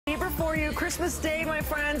for you. Christmas Day, my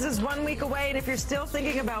friends, is 1 week away. And if you're still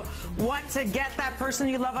thinking about what to get that person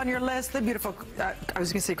you love on your list, the beautiful, I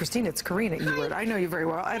was going to say Christina, it's Karina Ewart. I know you very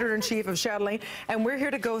well, editor-in-chief of Chatelaine. And we're here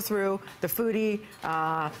to go through the foodie,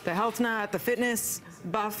 the health nut, the fitness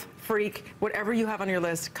buff, freak, whatever you have on your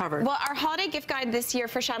list covered. Well, our holiday gift guide this year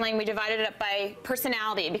for Chatelaine, we divided it up by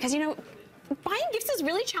personality because, you know, buying gifts is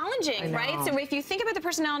really challenging, right? So if you think about the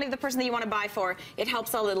personality of the person that you want to buy for, it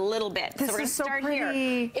helps a little bit. This so we're going to start here.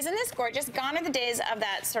 Isn't this gorgeous? Gone are the days of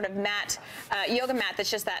that sort of matte yoga mat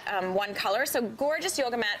that's just that one color. So gorgeous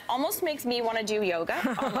yoga mat almost makes me want to do yoga,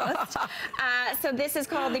 almost. So this is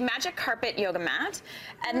called the Magic Carpet Yoga Mat.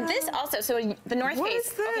 And this also, so the North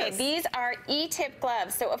Face. Okay, these are E-tip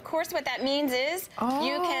gloves. So of course what that means is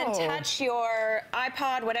you can touch your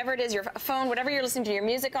iPod, whatever it is, your phone, whatever you're listening to your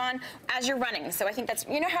music on, as you're running. So I think that's,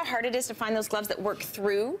 you know how hard it is to find those gloves that work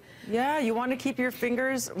through? Yeah, you want to keep your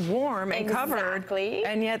fingers warm and covered.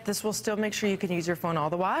 And yet this will still make sure you can use your phone all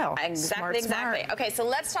the while. Exactly. Okay, so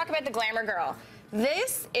let's talk about the Glamour Girl.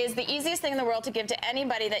 This is the easiest thing in the world to give to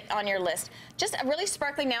anybody that on your list. Just a really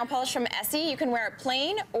sparkly nail polish from Essie. You can wear it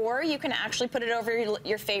plain, or you can actually put it over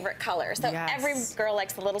your favorite color. So every girl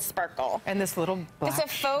likes a little sparkle. And this little black It's a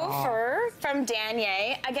faux fur from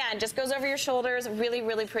Danier. Again, just goes over your shoulders. Really,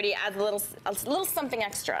 really pretty. Adds a little something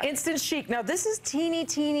extra. Instant chic. Now this is teeny,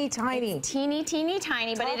 teeny, tiny. It's teeny, teeny,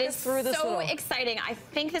 tiny, but it is so exciting. I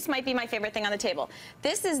think this might be my favorite thing on the table.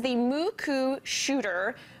 This is the Muku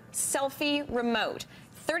Shooter selfie remote.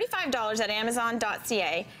 $35 at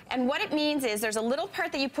Amazon.ca, and what it means is there's a little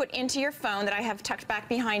part that you put into your phone that I have tucked back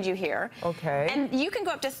behind you here. Okay. And you can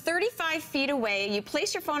go up to 35 feet away. You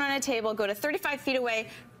place your phone on a table, go to 35 feet away,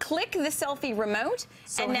 click the selfie remote,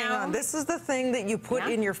 so and hang on. This is the thing that you put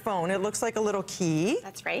in your phone. It looks like a little key.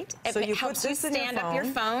 That's right. So it helps you stand up your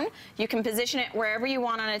phone. You can position it wherever you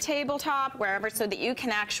want on a tabletop, wherever, so that you can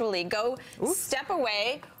actually go step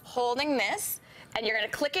away holding this. And you're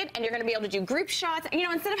going to click it, and you're going to be able to do group shots. You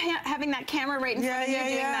know, instead of having that camera right in front of you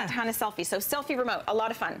doing that kind of selfie. So selfie remote, a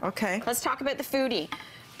lot of fun. Okay. Let's talk about the foodie.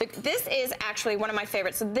 This is actually one of my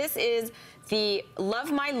favorites. So this is the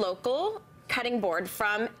Love My Local cutting board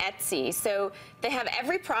from Etsy. So they have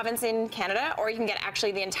every province in Canada, or you can get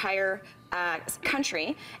actually the entire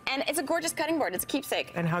country, and it's a gorgeous cutting board. It's a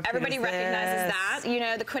keepsake. And how cute everybody is recognizes this? that. You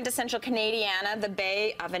know, the quintessential Canadiana, the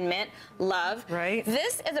Bay oven mitt, love. Right.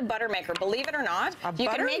 This is a butter maker, believe it or not. You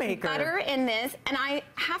can make butter in this, and I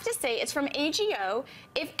have to say, it's from AGO.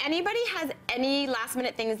 If anybody has any last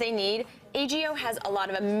minute things they need, AGO has a lot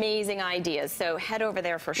of amazing ideas, so head over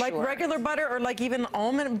there for sure. Like regular butter, or like even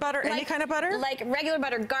almond butter, any kind of butter? Like regular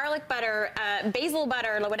butter, garlic butter, basil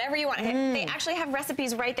butter, whatever you want. They actually have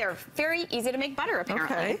recipes right there. Very easy to make butter,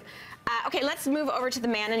 apparently. Okay, let's move over to the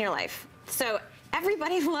man in your life. So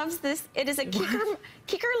everybody loves this. It is a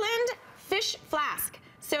Kiekerland fish flask.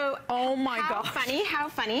 So how funny, how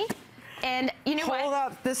funny. And you know what? Hold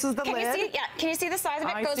up, this is the lid. Can you see the size of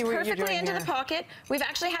it? It goes perfectly into the pocket. We've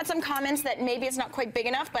actually had some comments that maybe it's not quite big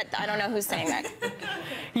enough, but I don't know who's saying that.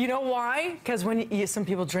 You know why? Because when some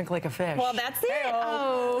people drink like a fish. Well, that's it.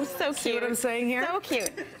 Oh, so cute. See what I'm saying here? So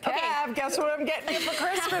cute. Okay, guess what I'm getting you for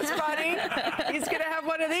Christmas, buddy? He's gonna have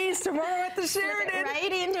one of these tomorrow at the Sheridan.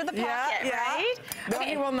 Right into the pocket, right? No,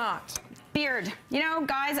 he will not. Beard. You know,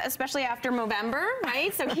 guys, especially after Movember,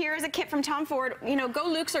 right? So here's a kit from Tom Ford. You know, go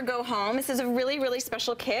Luke's or go home. This is a really, really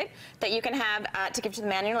special kit that you can have to give to the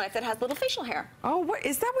man in your life that has little facial hair. Oh, what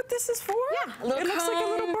is that? What this is for? Yeah, a little It looks like a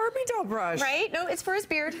little Barbie doll brush. Right? No, it's for his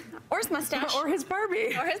beard or his mustache. Or his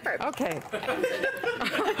Barbie. Or his Barbie. Okay.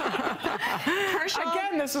 Herschel.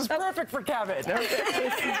 Again, this is perfect for Kevin. This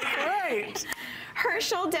is great.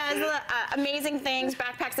 Herschel does amazing things,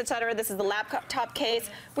 backpacks, etc. This is the laptop case.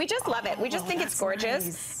 We just love it. We just think it's gorgeous.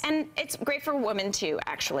 Nice. And it's great for women too,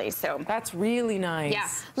 actually. So that's really nice. Yeah.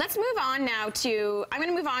 Let's move on now to, I'm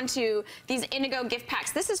going to move on to these Indigo gift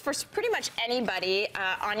packs. This is for pretty much anybody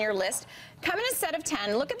on your list. Come in a set of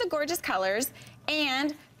 10. Look at the gorgeous colors.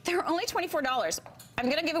 And they're only $24. I'm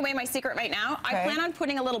going to give away my secret right now. I plan on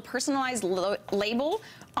putting a little personalized label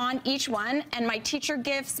on each one, and my teacher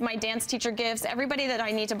gifts, my dance teacher gifts, everybody that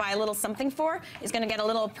I need to buy a little something for is going to get a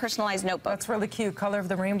little personalized notebook. That's really cute. Color of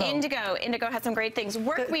the rainbow. Indigo. Indigo has some great things.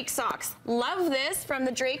 Work week socks. Love this from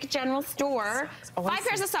the Drake General Store. 5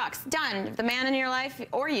 pairs of socks. Done. The man in your life,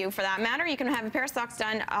 or you for that matter, you can have a pair of socks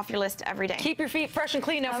done off your list every day. Keep your feet fresh and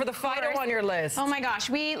clean now for the Fido on your list. Oh my gosh.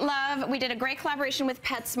 We did a great collaboration with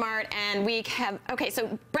PetSmart, and we have,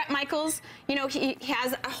 so Brett Michaels, you know, he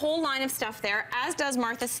has a whole line of stuff there, as does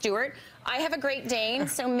Martha Stewart. I have a Great Dane,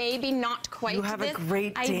 so maybe not quite You have this. a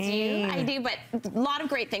Great Dane. I do, but a lot of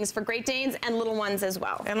great things for Great Danes and little ones as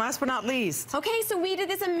well. And last but not least. Okay, so we did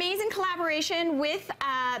this amazing collaboration with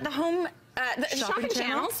the shopping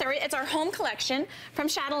channel. Sorry, it's our home collection from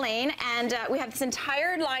Chatelaine, and we have this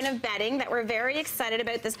entire line of bedding that we're very excited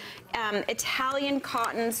about. This Italian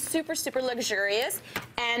cotton, super luxurious,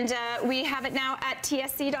 and we have it now at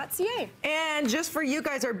tsc.ca. And just for you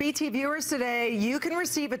guys, our BT viewers today, you can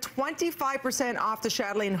receive a 25% off the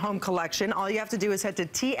Chatelaine home collection. All you have to do is head to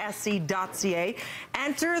tsc.ca,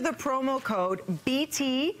 enter the promo code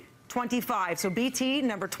BT25, so BT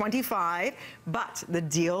number 25, but the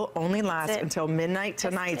deal only lasts until midnight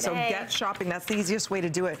tonight. So get shopping. That's the easiest way to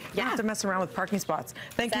do it. You don't have to mess around with parking spots.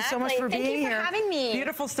 Thank you so much for being here. Thank you for having me.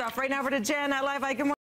 Beautiful stuff. Right now we're to Jen at Live. Good morning.